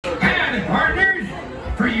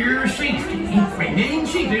For your safety, remain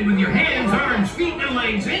seated with your hands, arms, feet, and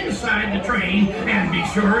legs inside the train, and be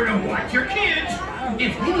sure to watch your kids.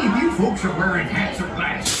 If any of you folks are wearing hats or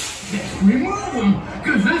glasses, just remove them,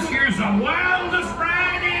 because this here's the wildest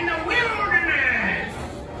ride in the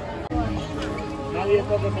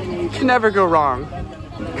wilderness. You can never go wrong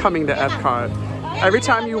coming to Epcot. Every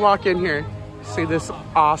time you walk in here, see this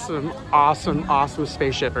awesome, awesome, awesome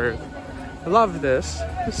spaceship Earth. I love this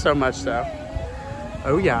so much so.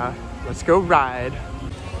 Oh yeah, let's go ride.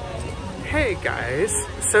 Hey guys,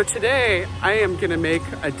 so today I am gonna make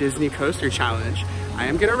a Disney coaster challenge. I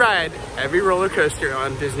am gonna ride every roller coaster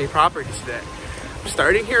on Disney properties today. I'm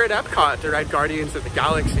starting here at Epcot to ride Guardians of the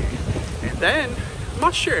Galaxy. And then, I'm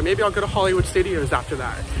not sure, maybe I'll go to Hollywood Studios after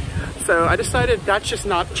that. So I decided that's just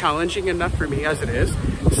not challenging enough for me as it is.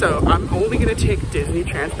 So I'm only gonna take Disney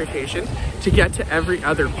transportation to get to every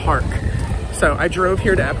other park. So I drove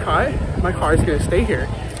here to Epcot. My car is gonna stay here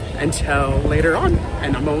until later on.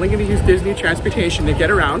 And I'm only gonna use Disney transportation to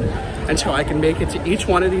get around until I can make it to each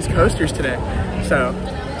one of these coasters today. So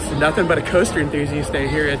it's nothing but a coaster enthusiast day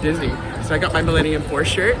here at Disney. So I got my Millennium Force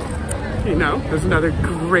shirt. You know, there's another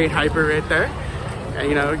great hyper right there. And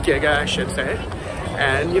you know, Giga, I should say.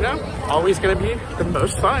 And you know, always gonna be the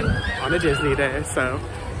most fun on a Disney day. So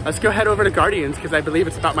let's go head over to Guardians because I believe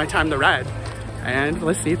it's about my time to ride. And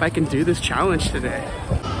let's see if I can do this challenge today.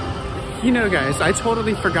 You know guys, I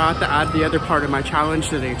totally forgot to add the other part of my challenge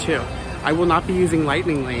today too. I will not be using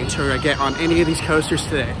Lightning Lane to get on any of these coasters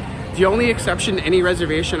today. The only exception to any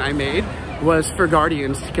reservation I made was for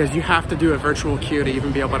Guardians because you have to do a virtual queue to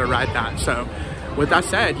even be able to ride that. So with that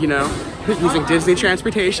said, you know, using Disney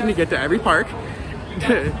transportation to get to every park,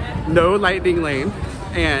 no Lightning Lane,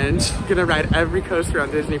 and gonna ride every coaster on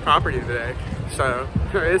Disney property today. So,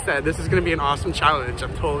 like I said, this is gonna be an awesome challenge.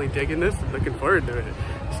 I'm totally digging this and looking forward to it.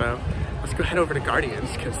 So, let's go head over to Guardians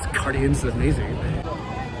because Guardians is amazing.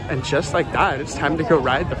 And just like that, it's time to go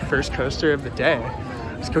ride the first coaster of the day.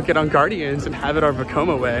 Let's go get on Guardians and have it our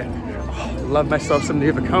Vekoma way. Oh, love myself some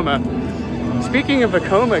new Vekoma. Speaking of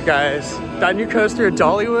Vekoma, guys, that new coaster at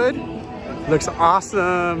Dollywood looks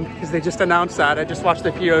awesome because they just announced that. I just watched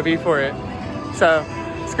the POV for it. So,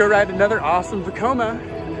 let's go ride another awesome Vekoma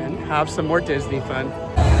and have some more Disney fun.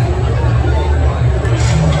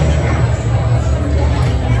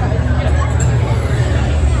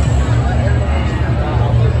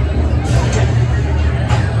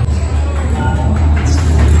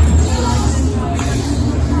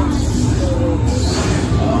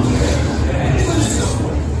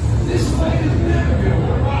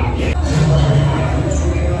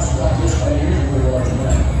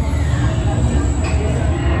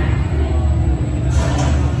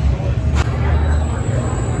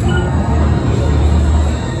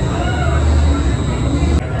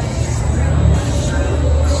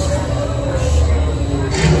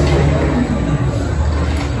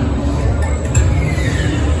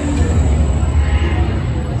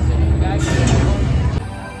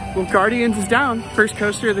 Guardians is down, first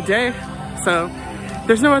coaster of the day. So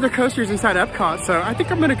there's no other coasters inside Epcot. So I think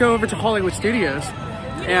I'm gonna go over to Hollywood Studios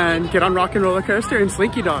and get on Rock and Roller Coaster and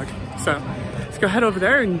Slinky Dog. So let's go head over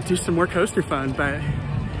there and do some more coaster fun. But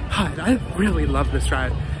I really love this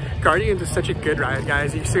ride. Guardians is such a good ride,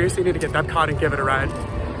 guys. You seriously need to get to Epcot and give it a ride.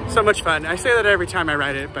 So much fun. I say that every time I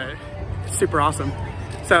ride it, but it's super awesome.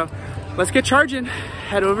 So let's get charging,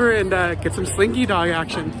 head over and get some Slinky Dog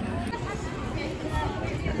action.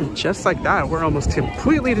 And just like that, we're almost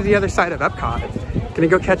completely to the other side of Epcot. Gonna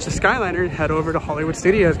go catch the Skyliner and head over to Hollywood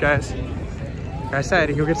Studios, guys. Like I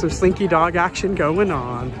said, you'll get some Slinky Dog action going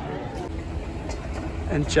on.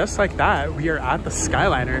 And just like that, we are at the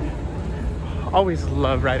Skyliner. Always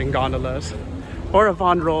love riding gondolas. Or a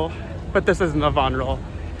Von Roll, but this isn't a Von Roll.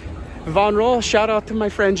 Von Roll, shout out to my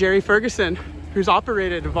friend Jerry Ferguson, who's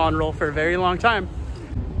operated Von Roll for a very long time.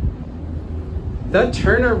 The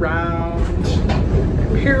turnaround.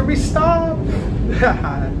 Here we stop.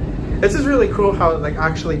 This is really cool how it like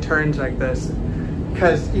actually turns like this,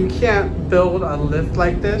 because you can't build a lift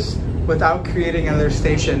like this without creating another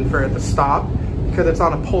station for it to stop, because it's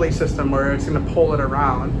on a pulley system where it's going to pull it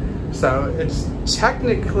around. So it's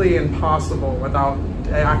technically impossible without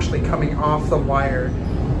it actually coming off the wire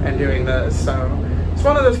and doing this. So it's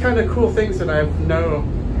one of those kind of cool things that I know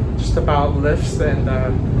just about lifts and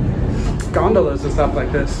gondolas and stuff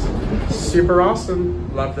like this. Super awesome.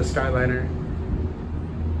 Love the Skyliner.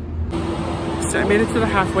 So I made it to the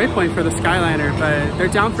halfway point for the Skyliner, but they're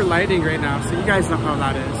down for lightning right now, so you guys know how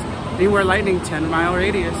that is. Anywhere lightning, 10-mile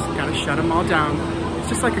radius, gotta shut them all down. It's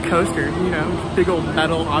just like a coaster, you know, big old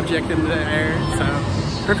metal object in the air. So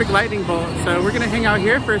perfect lightning bolt. So we're gonna hang out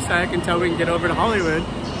here for a sec until we can get over to Hollywood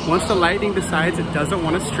once the lightning decides it doesn't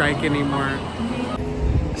want to strike anymore.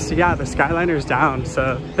 So yeah, the Skyliner's down,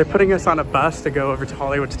 so they're putting us on a bus to go over to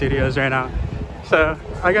Hollywood Studios right now. So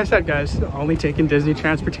like I said, guys, only taking Disney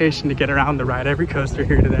transportation to get around the ride every coaster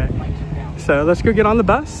here today. So let's go get on the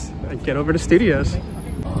bus and get over to Studios.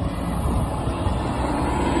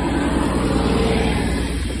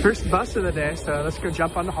 First bus of the day, so let's go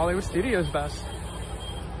jump on the Hollywood Studios bus.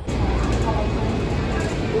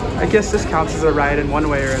 I guess this counts as a ride in one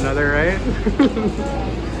way or another, right?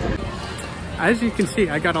 As you can see,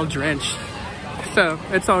 I got all drenched, so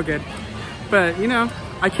it's all good. But you know,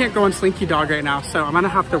 I can't go on Slinky Dog right now, so I'm gonna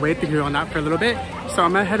have to wait to go on that for a little bit. So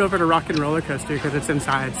I'm gonna head over to Rock and Roller Coaster because it's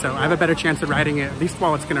inside, so I have a better chance of riding it, at least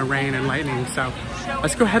while it's gonna rain and lightning. So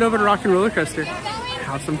let's go head over to Rock and Roller Coaster,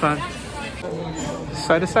 have some fun.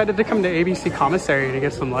 So I decided to come to ABC Commissary to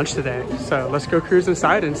get some lunch today. So let's go cruise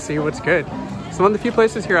inside and see what's good. It's one of the few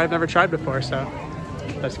places here I've never tried before, so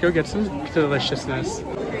let's go get some deliciousness.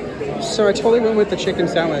 So I totally went with the chicken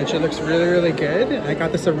sandwich. It looks really, really good. I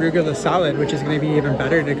got this arugula salad, which is gonna be even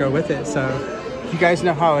better to go with it. So you guys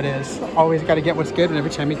know how it is. Always gotta get what's good every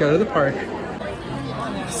time you go to the park.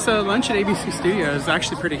 So lunch at ABC Studios is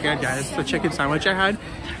actually pretty good, guys. The chicken sandwich I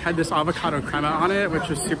had this avocado crema on it, which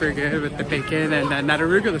was super good with the bacon, and then that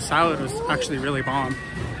arugula salad was actually really bomb.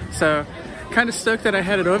 So kind of stoked that I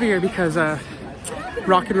headed over here because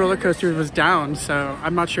Rock and Roller Coaster was down, so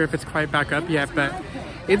I'm not sure if it's quite back up yet, but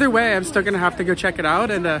either way, I'm still gonna have to go check it out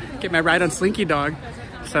and get my ride on Slinky Dog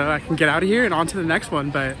so I can get out of here and on to the next one.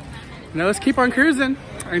 But you know, let's keep on cruising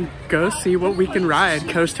and go see what we can ride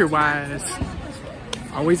coaster-wise.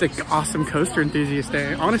 Always an awesome coaster enthusiast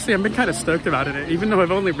day. Honestly, I've been kind of stoked about it, even though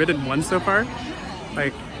I've only ridden one so far.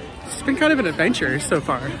 Like, it's been kind of an adventure so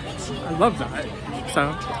far. I love that.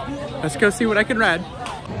 So let's go see what I can ride.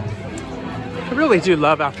 I really do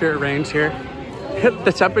love after it rains here.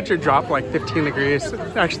 The temperature dropped like 15 degrees.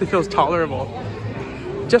 It actually feels tolerable.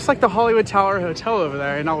 Just like the Hollywood Tower Hotel over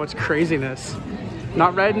there and all its craziness.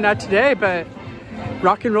 Not riding that today, but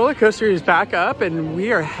Rock and Roller Coaster is back up and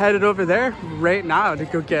we are headed over there right now to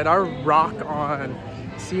go get our rock on.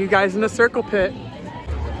 See you guys in the circle pit.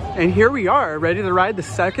 And here we are, ready to ride the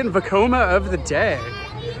second Vekoma of the day.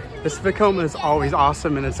 This Vekoma is always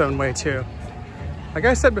awesome in its own way too. Like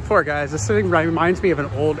I said before, guys, this thing reminds me of an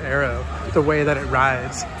old Arrow, the way that it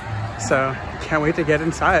rides. So can't wait to get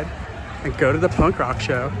inside and go to the punk rock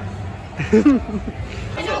show.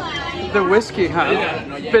 The Whiskey, huh?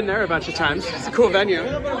 Been there a bunch of times. It's a cool venue.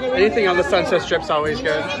 Anything on the Sunset Strip's always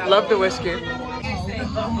good. Love the Whiskey.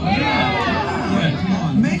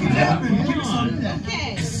 Make it happen.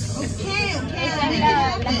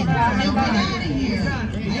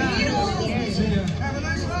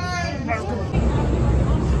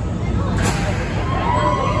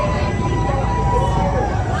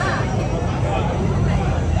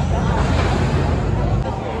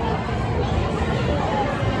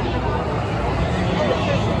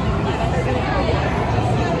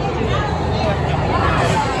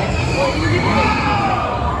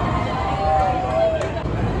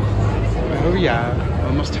 Oh yeah,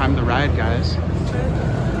 almost time to ride, guys.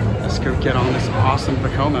 Let's go get on this awesome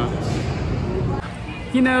Vekoma.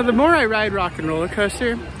 You know, the more I ride Rock and Roller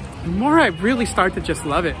Coaster, the more I really start to just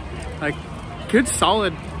love it. Like, good,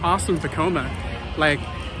 solid, awesome Vekoma. Like,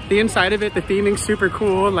 the inside of it, the theming's super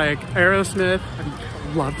cool. Like, Aerosmith,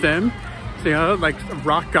 I love them. So, you know, like,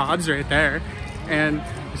 rock gods right there. And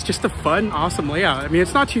it's just a fun, awesome layout. I mean,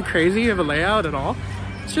 it's not too crazy of a layout at all.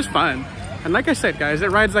 It's just fun. And like I said, guys, it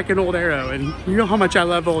rides like an old Arrow, and you know how much I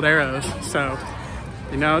love old Arrows. So,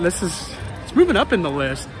 you know, it's moving up in the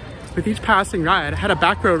list with each passing ride. I had a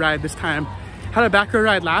back row ride this time, had a back row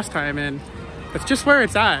ride last time, and it's just where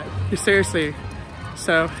it's at, seriously.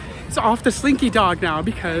 So it's off to Slinky Dog now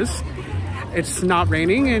because it's not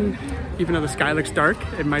raining, and even though the sky looks dark,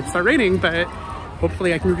 it might start raining, but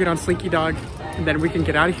hopefully I can get on Slinky Dog and then we can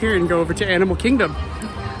get out of here and go over to Animal Kingdom.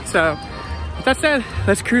 So with that said,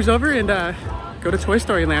 let's cruise over and go to Toy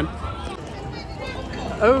Story Land.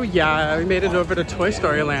 Oh yeah, we made it over to Toy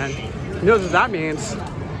Story Land. You know what that means?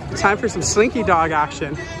 Time for some Slinky Dog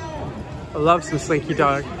action. I love some Slinky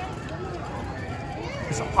Dog.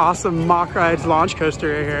 This awesome Mock Rides launch coaster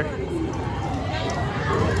right here.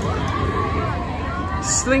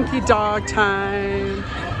 Slinky Dog time.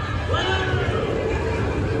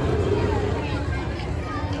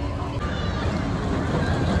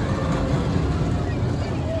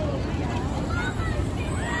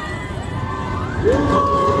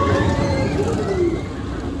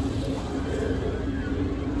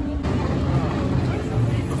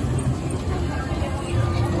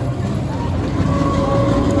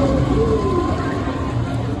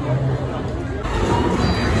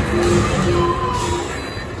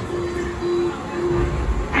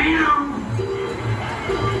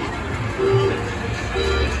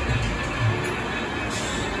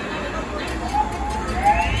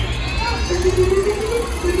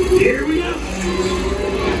 Here we go.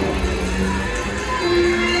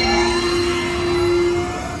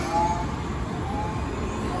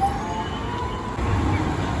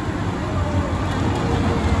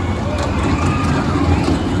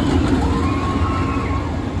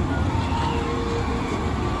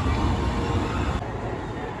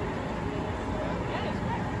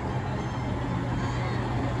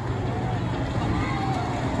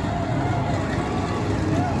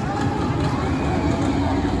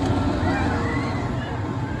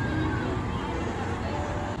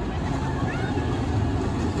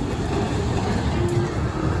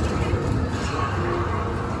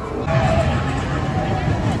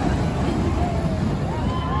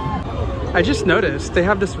 I just noticed they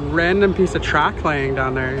have this random piece of track laying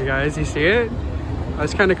down there, you guys. You see it?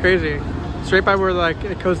 That's kind of crazy. It's right by where like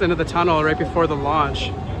it goes into the tunnel right before the launch.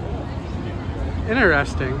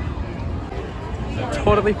 Interesting.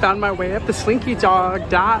 Totally found my way up the Slinky Dog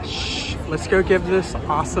Dash. Let's go give this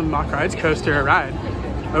awesome Mack Rides coaster a ride.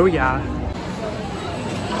 Oh yeah.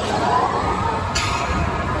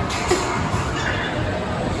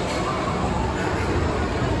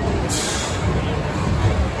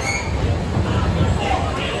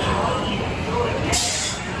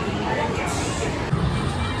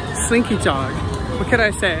 Slinky Dog. What could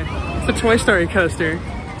I say? It's a Toy Story coaster.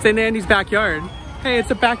 It's in Andy's backyard. Hey, it's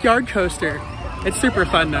a backyard coaster. It's super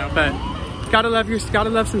fun though, but gotta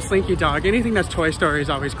love some Slinky Dog. Anything that's Toy Story is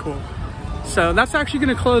always cool. So that's actually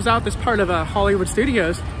gonna close out this part of Hollywood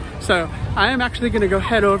Studios. So I am actually gonna go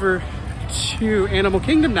head over to Animal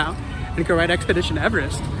Kingdom now and go ride Expedition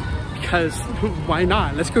Everest, because why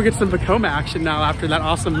not? Let's go get some Vekoma action now after that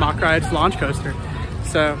awesome Mack Rides launch coaster.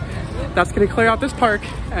 So that's gonna clear out this park,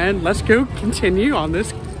 and let's go continue on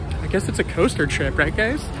this, I guess it's a coaster trip, right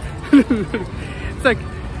guys? It's like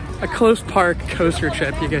a close park coaster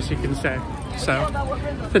trip, I guess you can say. So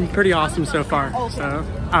it's been pretty awesome so far. So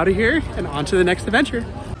out of here and on to the next adventure.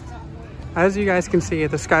 As you guys can see,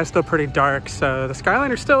 the sky's still pretty dark, so the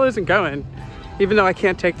Skyliner still isn't going, even though I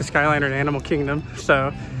can't take the Skyliner to Animal Kingdom.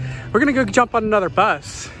 So we're gonna go jump on another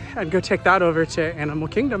bus and go take that over to Animal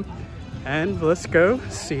Kingdom. And let's go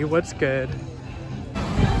see what's good.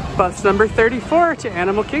 Bus number 34 to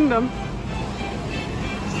Animal Kingdom.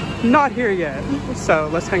 Not here yet. So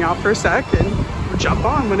let's hang out for a sec and jump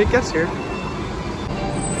on when it gets here.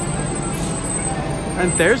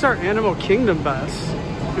 And there's our Animal Kingdom bus.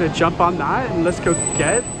 I'm gonna jump on that and let's go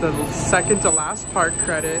get the second to last park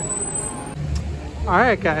credit. All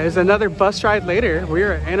right guys, another bus ride later. We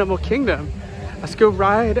are at Animal Kingdom. Let's go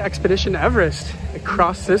ride Expedition Everest and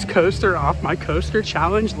cross this coaster off my coaster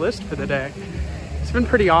challenge list for the day. It's been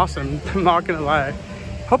pretty awesome, I'm not gonna lie.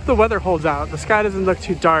 Hope the weather holds out. The sky doesn't look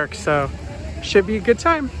too dark, so should be a good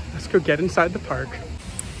time. Let's go get inside the park.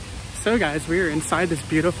 So guys, we are inside this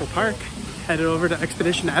beautiful park, headed over to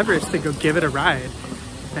Expedition Everest to go give it a ride.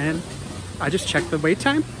 And I just checked the wait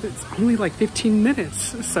time. It's only like 15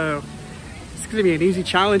 minutes, so it's gonna be an easy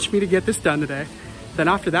challenge for me to get this done today. Then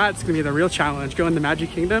after that, it's gonna be the real challenge, going to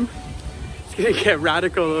Magic Kingdom. It's gonna get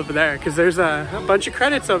radical over there because there's a bunch of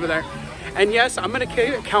credits over there. And yes, I'm gonna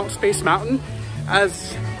count Space Mountain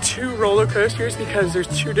as 2 roller coasters because there's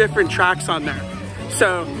 2 different tracks on there.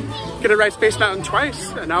 So I'm gonna ride Space Mountain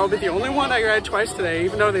twice, and I'll be the only one I ride twice today,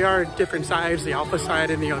 even though they are different sides, the Alpha side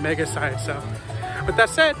and the Omega side. So with that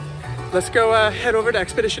said, let's go head over to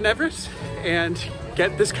Expedition Everest and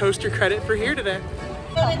get this coaster credit for here today.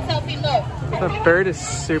 The bird is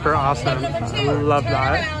super awesome. I love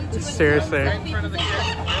that. Seriously.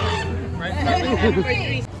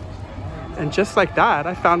 And just like that,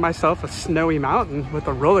 I found myself a snowy mountain with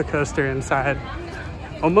a roller coaster inside.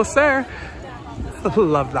 Almost there.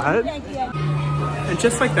 Love that. And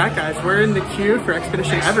just like that, guys, we're in the queue for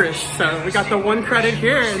Expedition Everest. So we got the 1 credit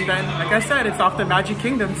here, and then, like I said, it's off the Magic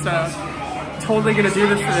Kingdom. So totally gonna do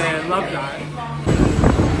this today. I love that.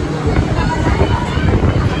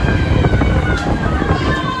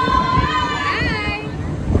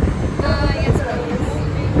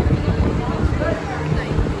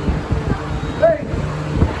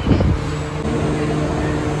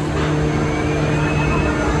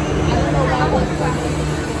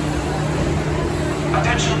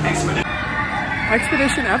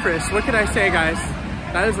 Expedition Everest, what can I say guys?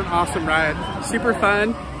 That is an awesome ride. Super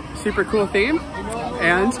fun, super cool theme,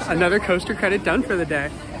 and another coaster credit done for the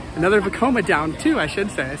day. Another Vekoma down too, I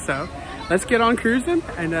should say. So let's get on cruising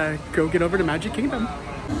and go get over to Magic Kingdom.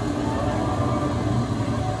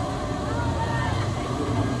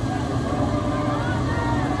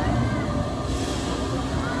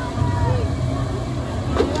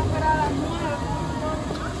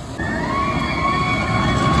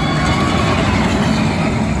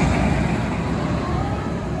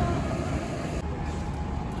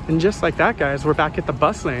 And just like that, guys, we're back at the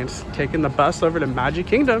bus lanes, taking the bus over to Magic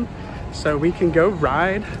Kingdom so we can go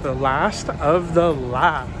ride the last of the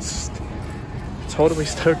last. Totally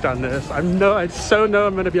stoked on this. I so know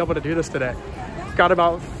I'm gonna be able to do this today. Got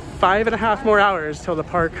about 5.5 more hours till the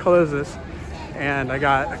park closes, and I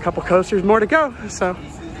got a couple coasters more to go. So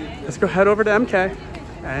let's go head over to MK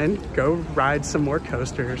and go ride some more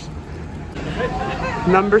coasters.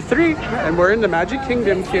 Number 3, and we're in the Magic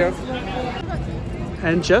Kingdom queue.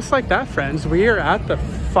 And just like that, friends, we are at the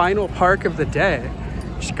final park of the day.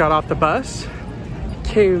 Just got off the bus,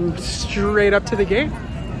 came straight up to the gate.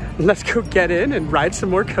 Let's go get in and ride some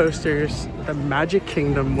more coasters the Magic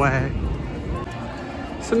Kingdom way.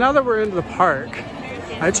 So now that we're into the park,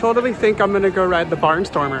 I totally think I'm gonna go ride the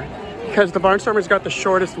Barnstormer, because the Barnstormer's got the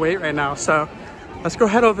shortest wait right now. So let's go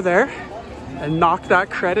head over there and knock that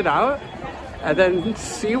credit out, and then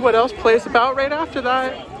see what else plays about right after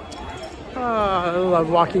that. Oh, I love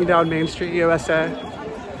walking down Main Street USA.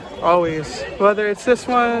 Always. Whether it's this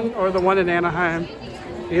one or the one in Anaheim,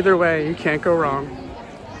 either way, you can't go wrong.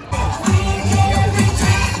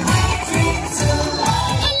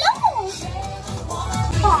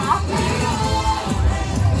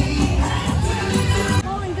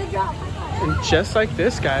 And just like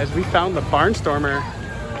this, guys, we found the Barnstormer.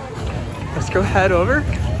 Let's go head over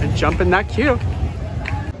and jump in that queue.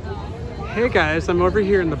 Hey guys, I'm over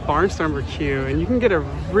here in the Barnstormer queue, and you can get a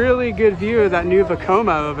really good view of that new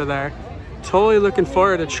Vekoma over there. Totally looking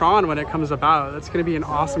forward to Tron when it comes about. That's gonna be an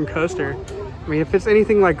awesome coaster. I mean, if it's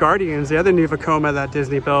anything like Guardians, the other new Vekoma that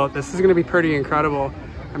Disney built, this is gonna be pretty incredible.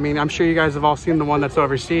 I mean, I'm sure you guys have all seen the one that's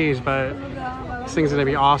overseas, but this thing's gonna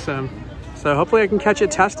be awesome. So hopefully I can catch it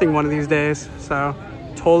testing one of these days. So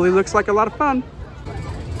totally looks like a lot of fun.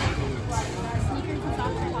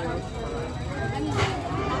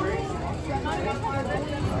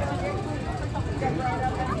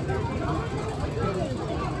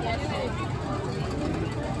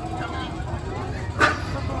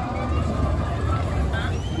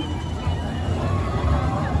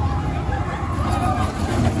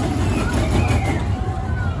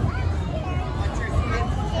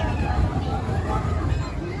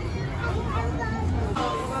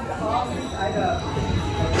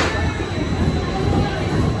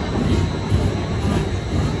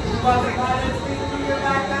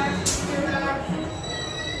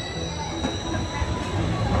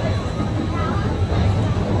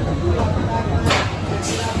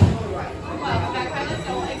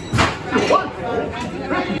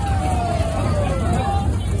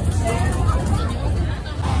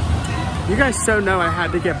 You guys so know I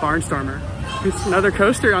had to get Barnstormer. It's another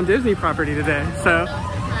coaster on Disney property today. So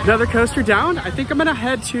another coaster down. I think I'm gonna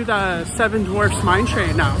head to the Seven Dwarfs Mine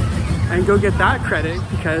Train now and go get that credit,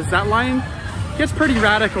 because that line gets pretty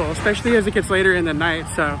radical, especially as it gets later in the night.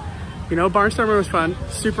 So, you know, Barnstormer was fun.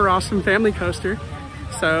 Super awesome family coaster.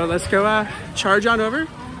 So let's go charge on over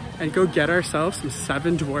and go get ourselves some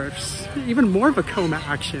Seven Dwarfs. Even more Vekoma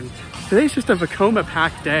action. Today's just a Vekoma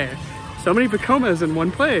packed day. So many Vekomas in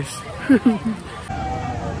one place.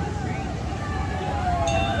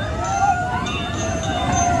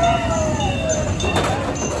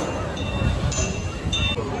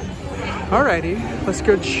 Alrighty, let's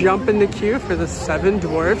go jump in the queue for the Seven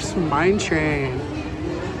Dwarfs Mine Train.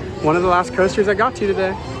 One of the last coasters I got to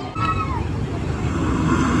today.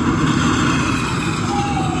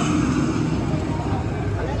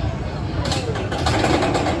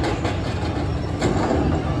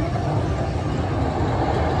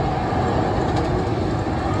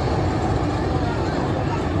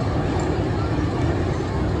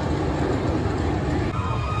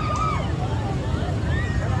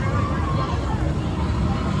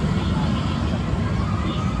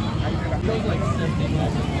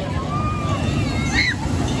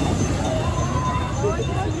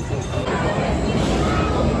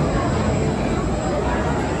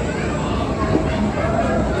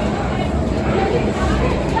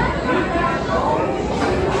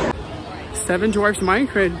 Seven Dwarfs Mine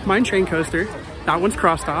Train coaster. That one's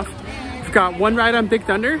crossed off. We've got one ride on Big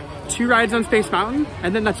Thunder, 2 rides on Space Mountain,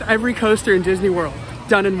 and then that's every coaster in Disney World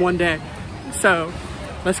done in one day. So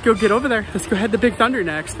let's go get over there. Let's go head to Big Thunder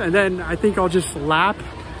next, and then I think I'll just lap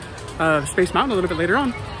Space Mountain a little bit later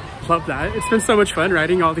on. Love that. It's been so much fun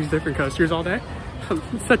riding all these different coasters all day.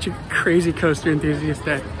 Such a crazy coaster enthusiast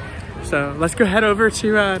day. So let's go head over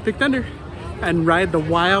to Big Thunder and ride the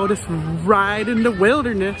wildest ride in the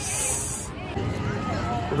wilderness.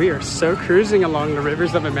 We are so cruising along the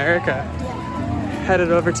rivers of America.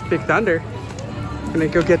 Headed over to Big Thunder. Gonna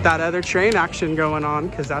go get that other train action going on,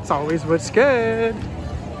 because that's always what's good.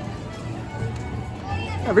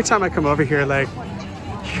 Every time I come over here, like,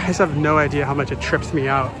 you guys have no idea how much it trips me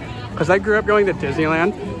out. Because I grew up going to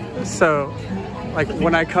Disneyland. So like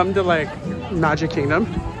when I come to like Magic Kingdom,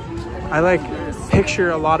 I like picture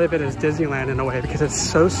a lot of it as Disneyland in a way because it's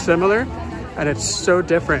so similar and it's so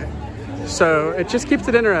different. So it just keeps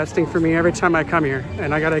it interesting for me every time I come here,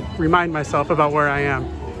 and I gotta remind myself about where I am.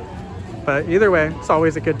 But either way, it's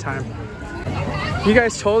always a good time. You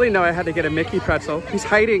guys totally know I had to get a Mickey pretzel. He's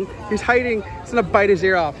hiding, he's hiding. He's gonna bite his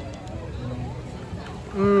ear off.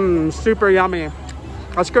 Mmm, super yummy.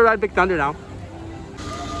 Let's go ride Big Thunder now.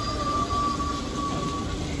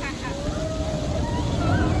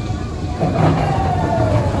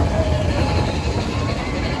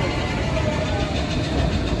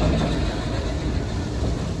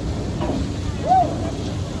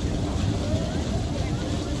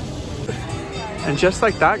 And just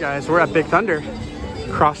like that, guys, we're at Big Thunder.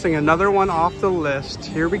 Crossing another one off the list.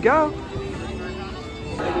 Here we go.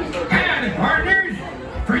 And partners,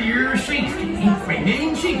 for your safety,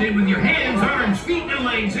 remain seated with your hands, arms, feet, and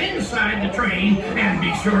legs inside the train, and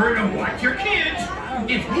be sure to watch your kids.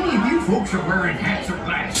 If any of you folks are wearing hats or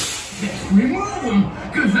glasses, just remove them,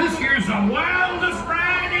 because this here's the wildest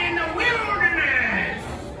ride in the wilderness.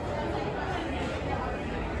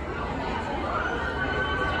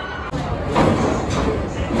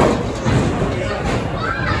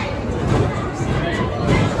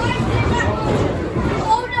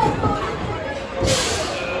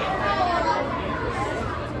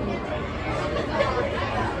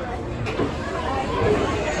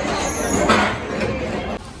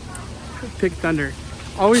 Big Thunder,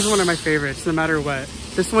 always one of my favorites, no matter what.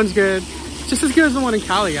 This one's good, just as good as the one in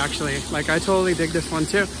Cali, actually. Like, I totally dig this one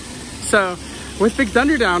too. So with Big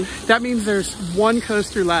Thunder down, that means there's one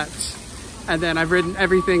coaster left, and then I've ridden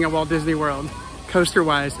everything at Walt Disney World coaster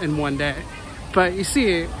wise in one day. But you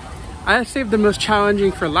see, I saved the most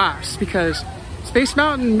challenging for last, because Space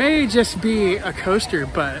Mountain may just be a coaster,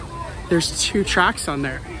 but there's 2 tracks on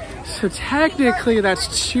there. So technically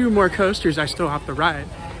that's 2 more coasters I still have to ride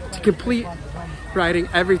to complete riding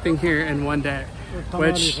everything here in one day,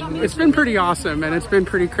 which it's been pretty awesome and it's been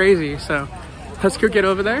pretty crazy. So let's go get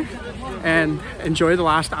over there and enjoy the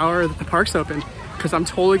last hour that the park's open, because I'm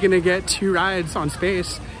totally gonna get 2 rides on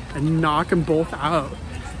Space and knock them both out.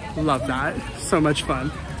 Love that. So much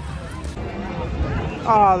fun.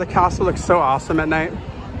 Oh, the castle looks so awesome at night.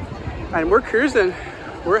 And we're cruising.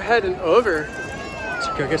 We're heading over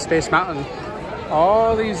to go get Space Mountain.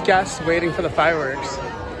 All these guests waiting for the fireworks.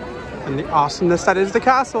 And the awesomeness that is the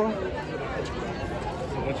castle.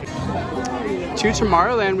 To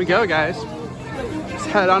Tomorrowland we go, guys. Let's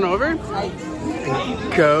head on over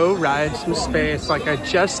and go ride some Space, like I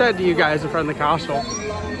just said to you guys in front of the castle.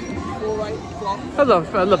 I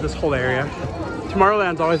love this whole area.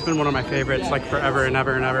 Tomorrowland's always been one of my favorites, like forever and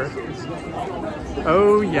ever and ever.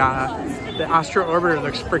 Oh yeah, the Astro Orbiter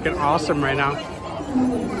looks freaking awesome right now.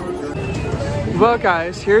 Well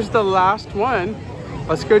guys, here's the last one.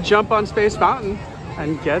 Let's go jump on Space Mountain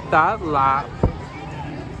and get that lap,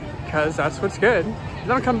 because that's what's good.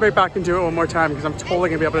 Then I'll come right back and do it one more time, because I'm totally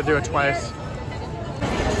gonna be able to do it twice.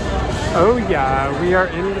 Oh yeah, we are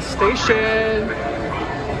in the station.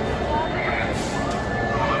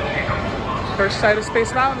 First side of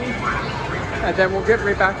Space Mountain, and then we'll get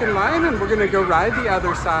right back in line and we're gonna go ride the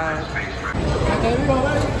other side.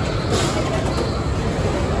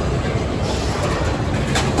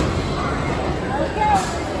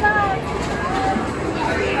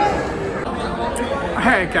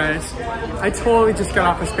 Alright guys, I totally just got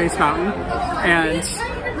off of Space Mountain and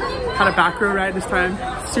had a back row ride this time.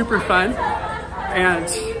 Super fun. And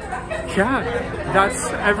yeah, that's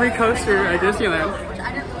every coaster at Disneyland.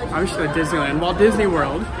 I wish at Disneyland, Walt Disney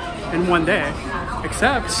World in one day,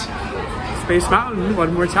 except Space Mountain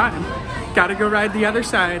one more time. Gotta go ride the other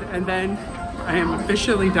side, and then I am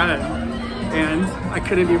officially done. And I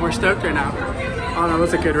couldn't be more stoked right now. Oh, that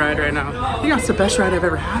was a good ride right now. I think that's the best ride I've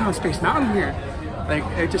ever had on Space Mountain here. Like,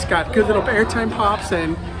 it just got good little airtime pops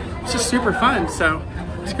and it's just super fun. So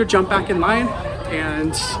let's go jump back in line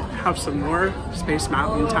and have some more Space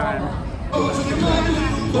Mountain time.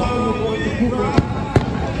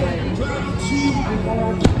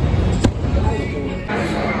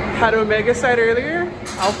 Had Omega side earlier,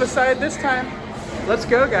 Alpha side this time. Let's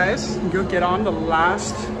go guys, and go get on the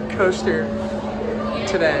last coaster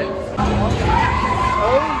today.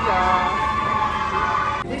 Oh yeah.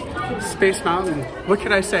 Space Mountain, what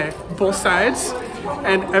can I say? Both sides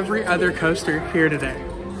and every other coaster here today.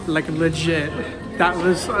 Like legit, that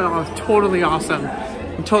was totally awesome.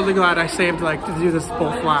 I'm totally glad I saved like to do this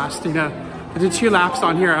both last, you know. I did 2 laps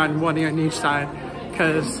on here on one on each side,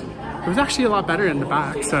 because it was actually a lot better in the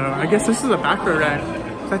back. So I guess this is a back row ride.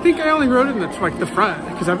 So I think I only rode in the front,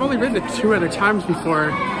 because I've only ridden it 2 other times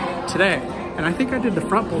before today. And I think I did the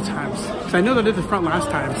front both times, because I know that I did the front last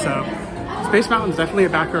time. So Space Mountain's definitely a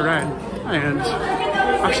back row ride. And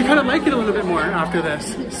I actually kind of like it a little bit more after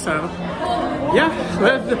this. So yeah,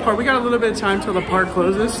 we got a little bit of time till the park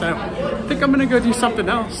closes. So I think I'm gonna go do something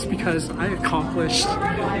else because I accomplished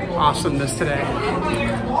awesomeness today.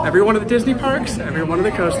 Every one of the Disney parks, every one of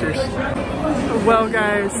the coasters. Well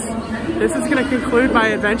guys, this is gonna conclude my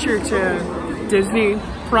adventure to Disney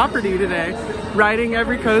property today, riding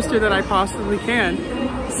every coaster that I possibly can.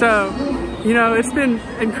 So, you know, it's been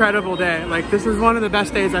an incredible day. Like, this is one of the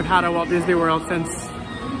best days I've had at Walt Disney World since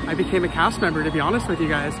I became a cast member, to be honest with you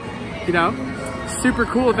guys. You know, super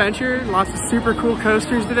cool adventure, lots of super cool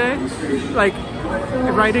coasters today. Like,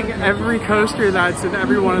 riding every coaster that's in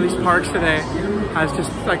every one of these parks today has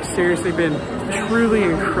just, like, seriously been truly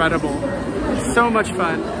incredible. So much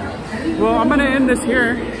fun. Well, I'm gonna end this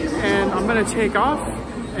here and I'm gonna take off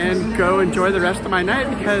and go enjoy the rest of my night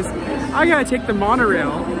because I gotta take the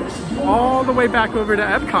monorail all the way back over to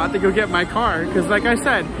Epcot to go get my car. Because like I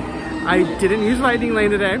said, I didn't use Lightning Lane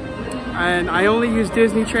today and I only used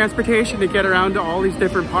Disney transportation to get around to all these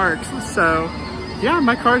different parks. So yeah,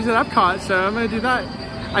 my car's at Epcot, so I'm gonna do that.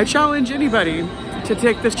 I challenge anybody to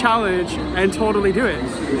take this challenge and totally do it.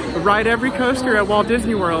 Ride every coaster at Walt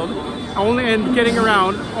Disney World, and getting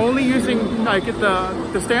around, only using like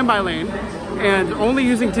the standby lane, and only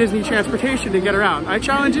using Disney transportation to get around. I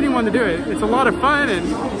challenge anyone to do it. It's a lot of fun and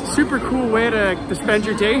super cool way to spend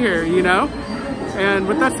your day here, you know? And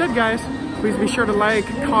with that said, guys, please be sure to like,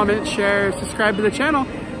 comment, share, subscribe to the channel,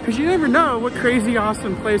 because you never know what crazy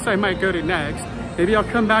awesome place I might go to next. Maybe I'll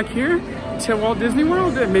come back here to Walt Disney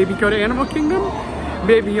World and maybe go to Animal Kingdom.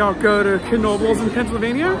 Maybe I'll go to Knoebels in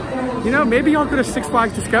Pennsylvania. You know, maybe I'll go to Six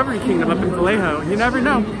Flags Discovery Kingdom up in Vallejo. You never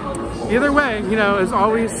know. Either way, you know, it's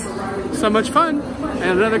always so much fun,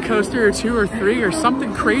 and another coaster or 2 or 3 or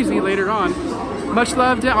something crazy later on. Much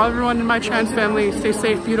love to everyone in my trans family. Stay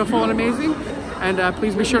safe, beautiful, and amazing. And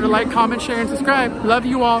please be sure to like, comment, share, and subscribe. Love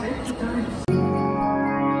you all.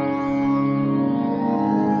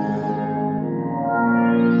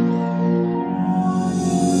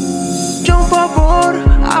 Jump aboard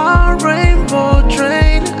our rainbow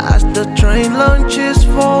train as the train launches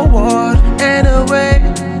forward and away.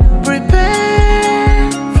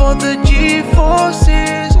 Prepare for the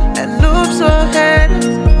G-forces and loops ahead.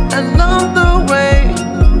 Along the way,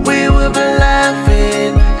 we will be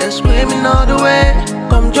laughing and screaming all the way.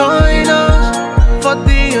 Come join us for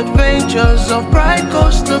the adventures of Pride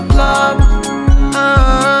Coaster Club.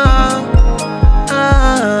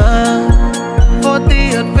 For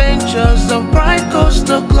the adventures of Pride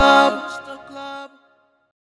Coaster Club.